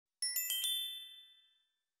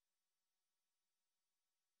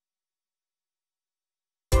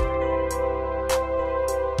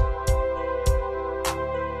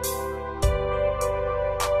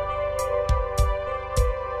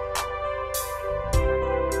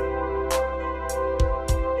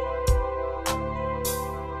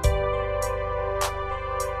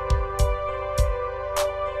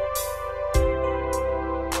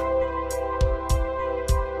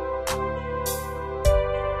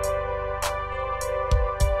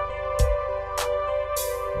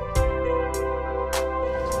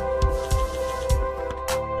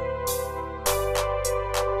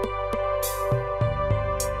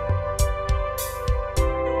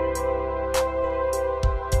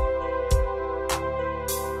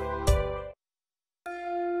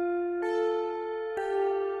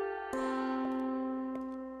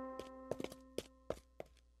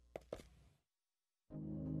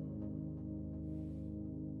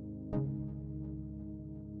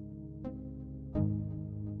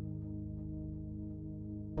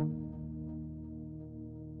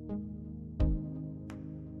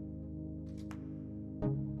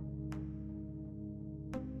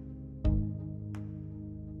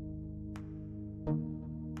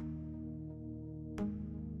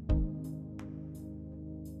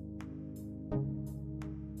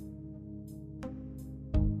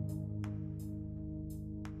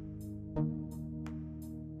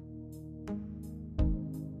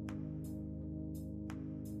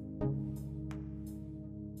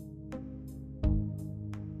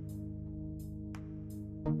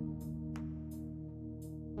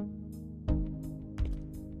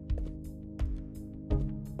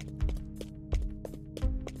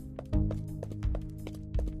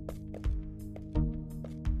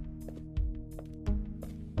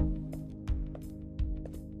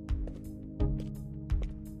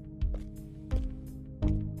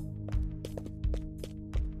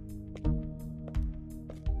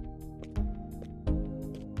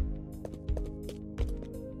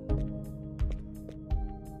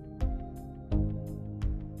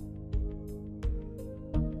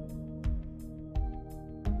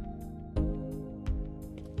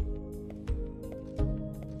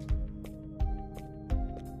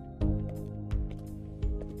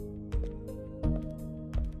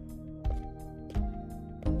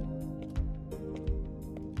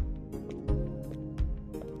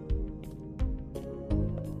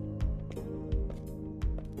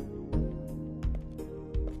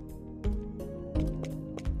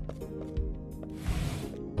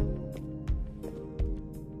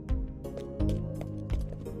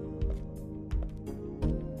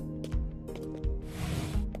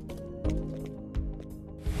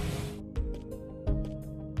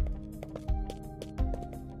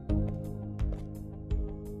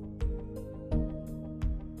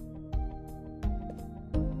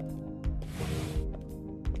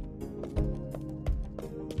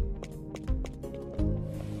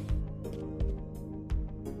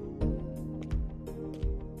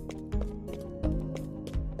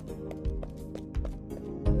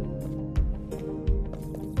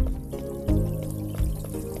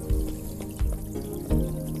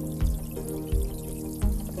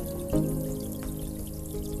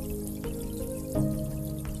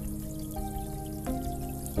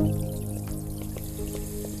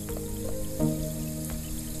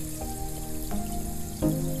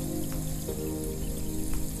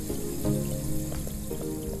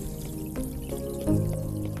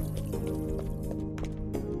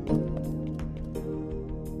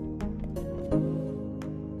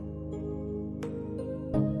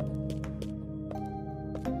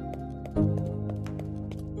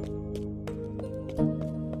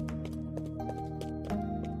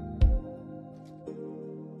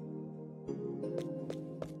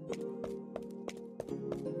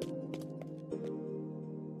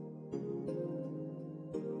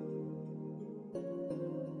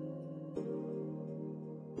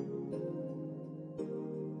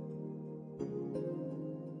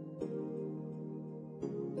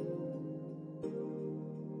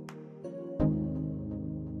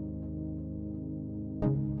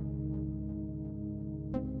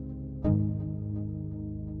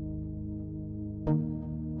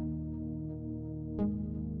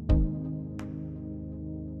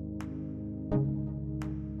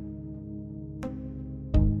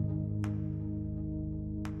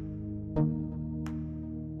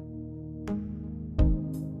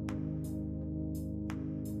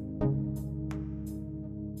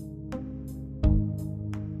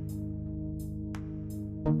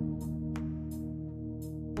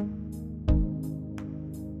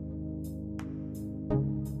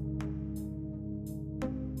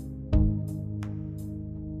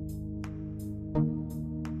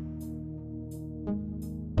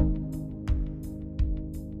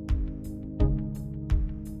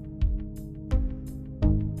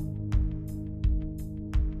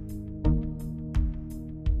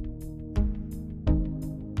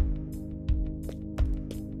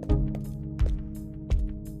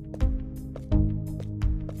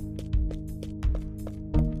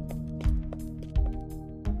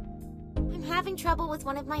Having trouble with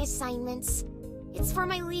one of my assignments. It's for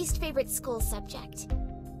my least favorite school subject.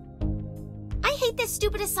 I hate this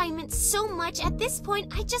stupid assignment so much, at this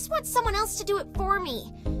point, I just want someone else to do it for me.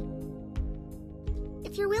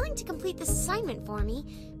 If you're willing to complete this assignment for me,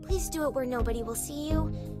 please do it where nobody will see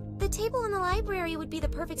you. The table in the library would be the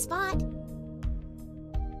perfect spot.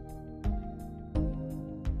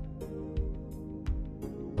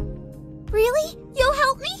 Really? You'll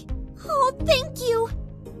help me? Oh, thank you!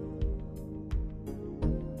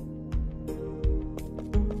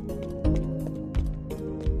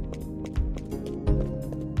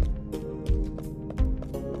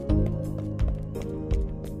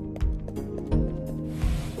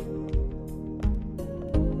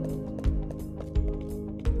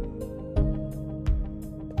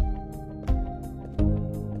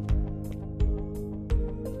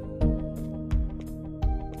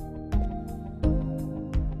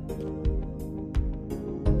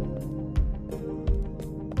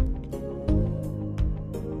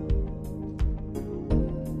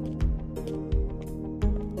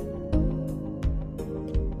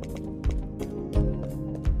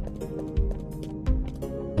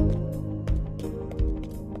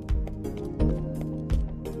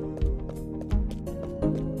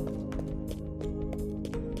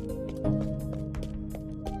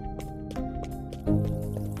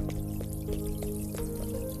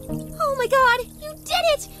 Oh my god, you did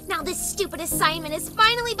it! Now this stupid assignment is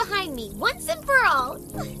finally behind me, once and for all.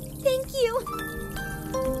 Thank you.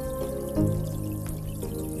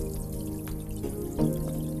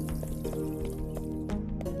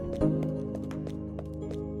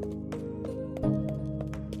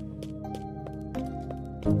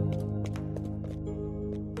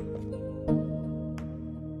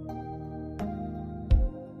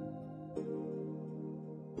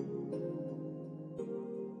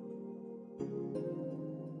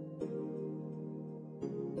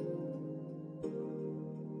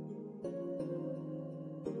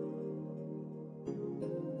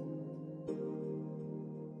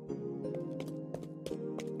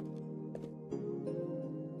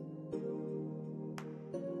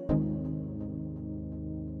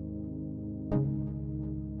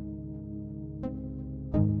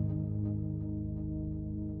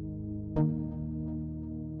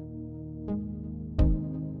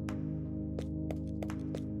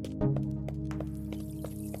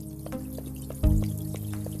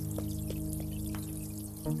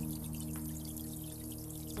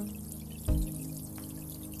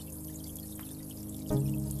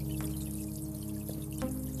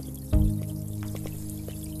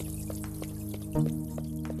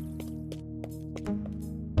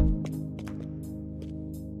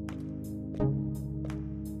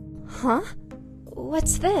 Huh?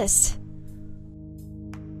 What's this?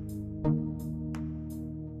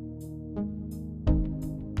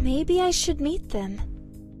 Maybe I should meet them.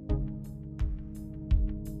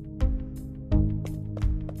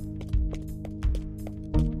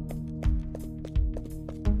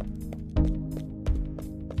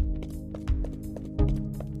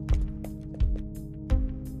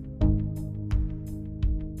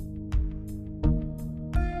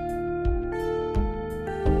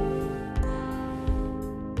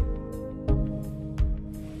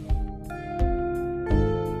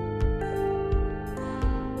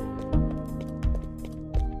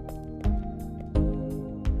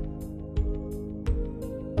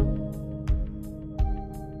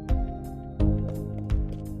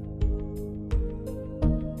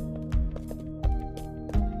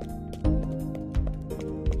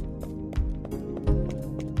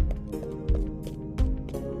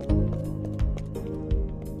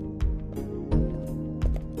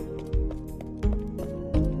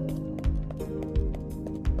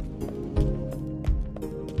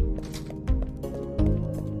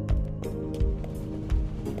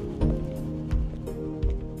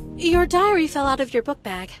 Your diary fell out of your book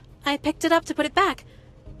bag. I picked it up to put it back,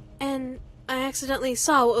 and I accidentally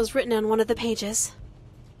saw what was written on one of the pages.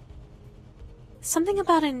 Something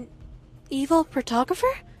about an evil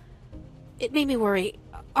photographer? It made me worry.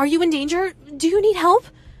 Are you in danger? Do you need help?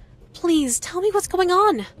 Please, tell me what's going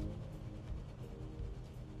on.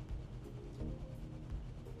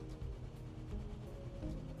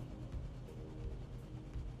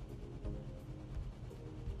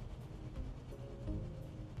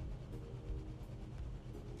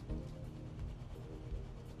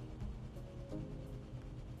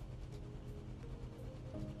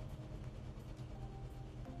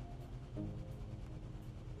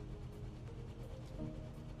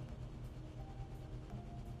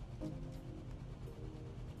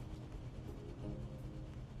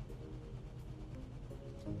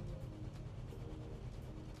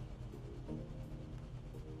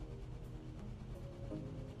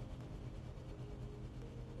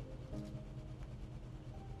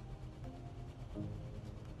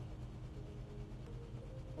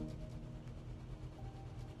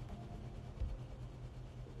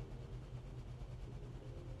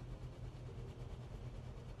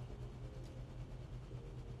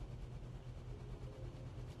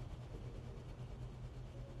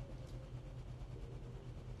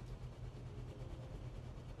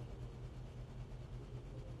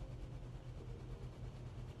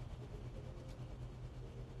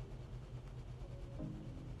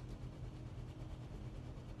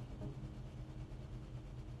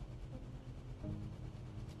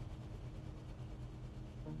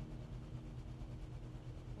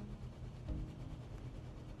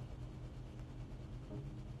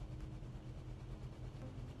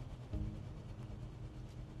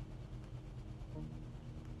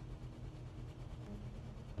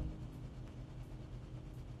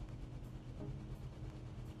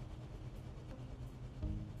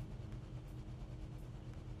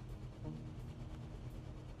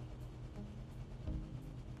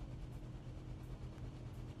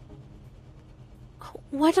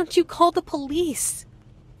 Why don't you call the police?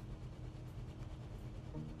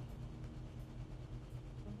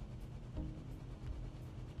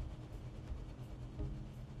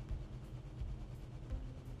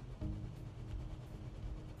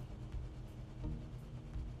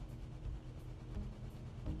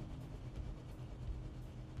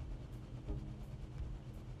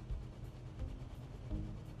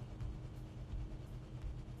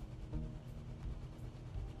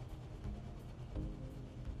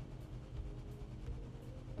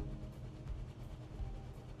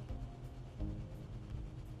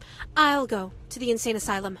 I'll go to the insane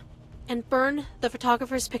asylum and burn the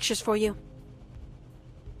photographer's pictures for you.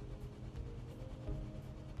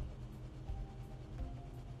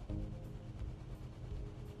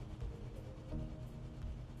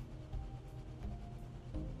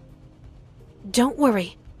 Don't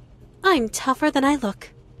worry. I'm tougher than I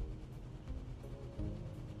look.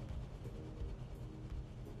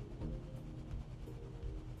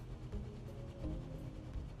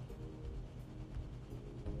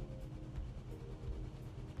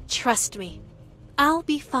 Trust me, I'll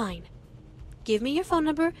be fine. Give me your phone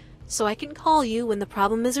number so I can call you when the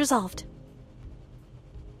problem is resolved.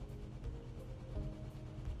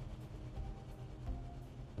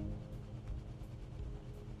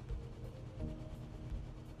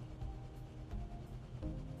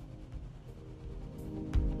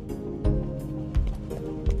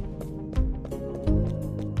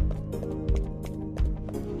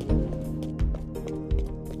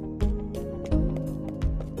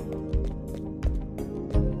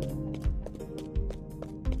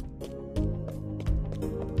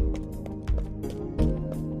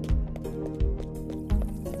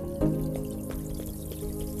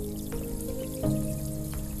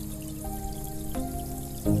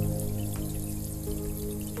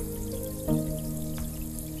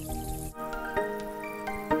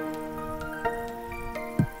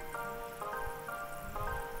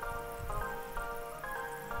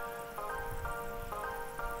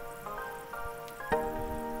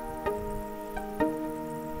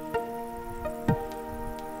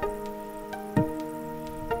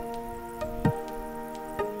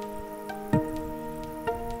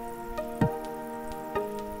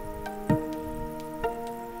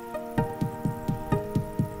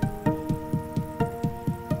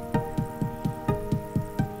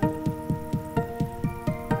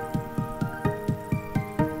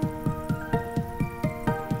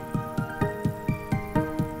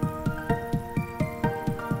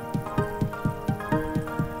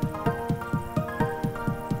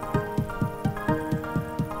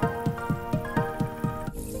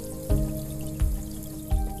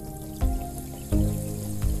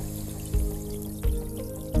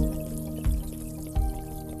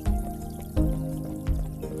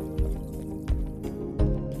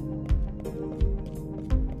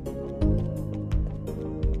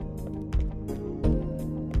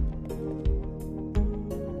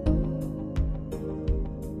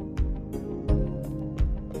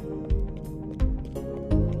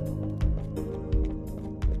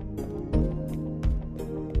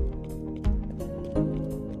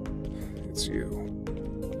 you.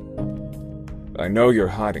 I know you're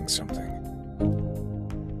hiding something.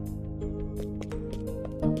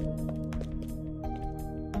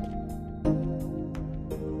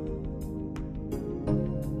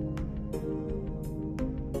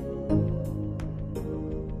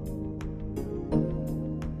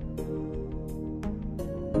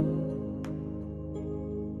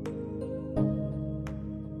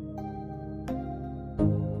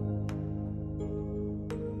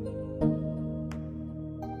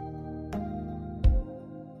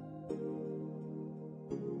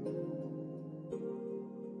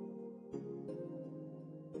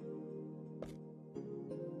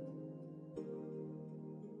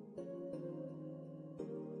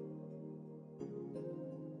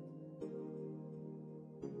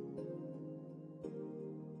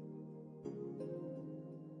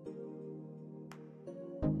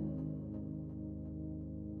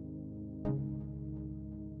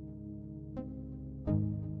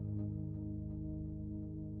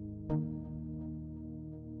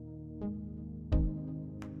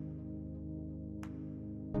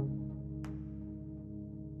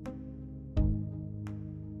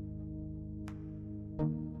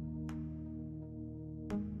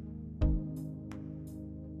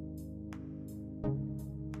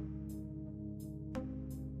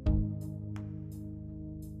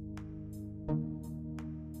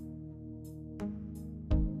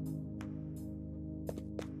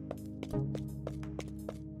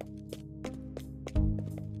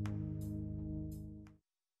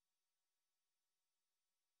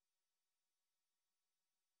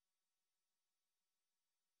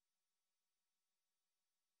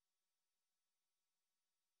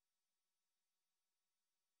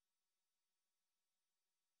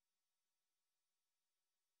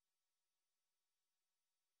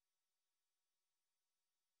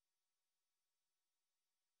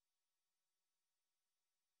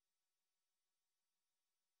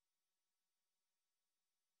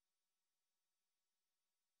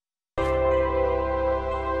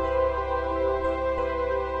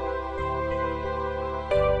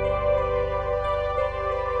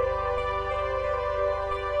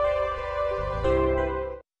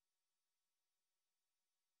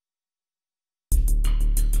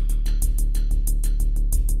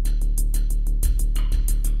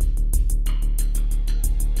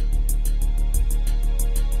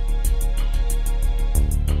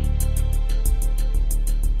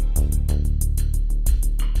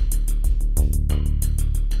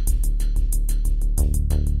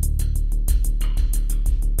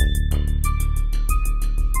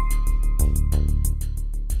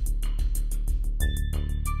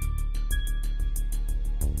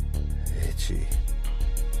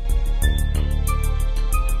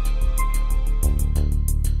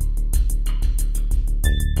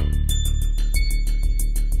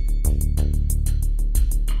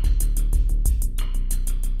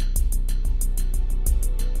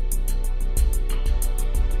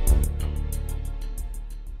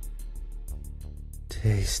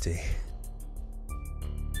 Tasty.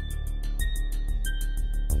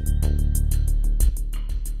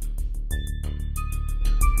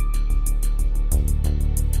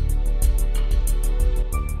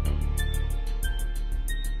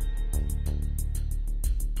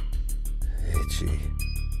 Itchy.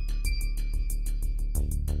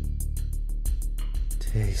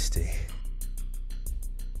 Tasty.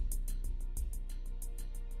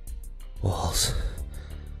 Walls.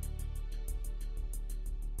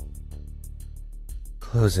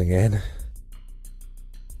 Closing in.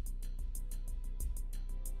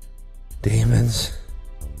 Demons.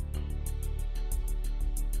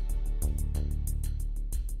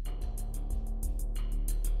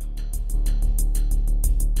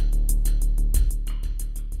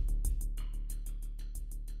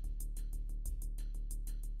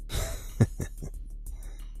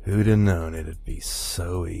 Who'd have known it'd be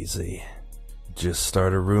so easy? Just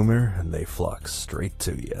start a rumor and they flock straight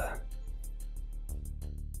to you.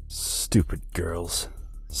 Stupid girls.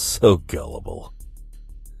 So gullible.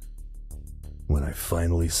 When I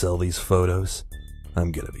finally sell these photos,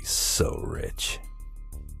 I'm gonna be so rich.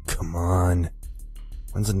 Come on.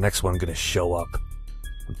 When's the next one gonna show up?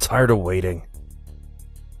 I'm tired of waiting.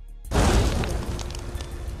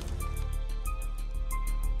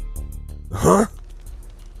 Huh?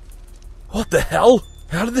 What the hell?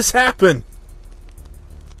 How did this happen?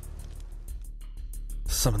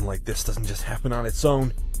 Something like this doesn't just happen on its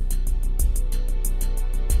own.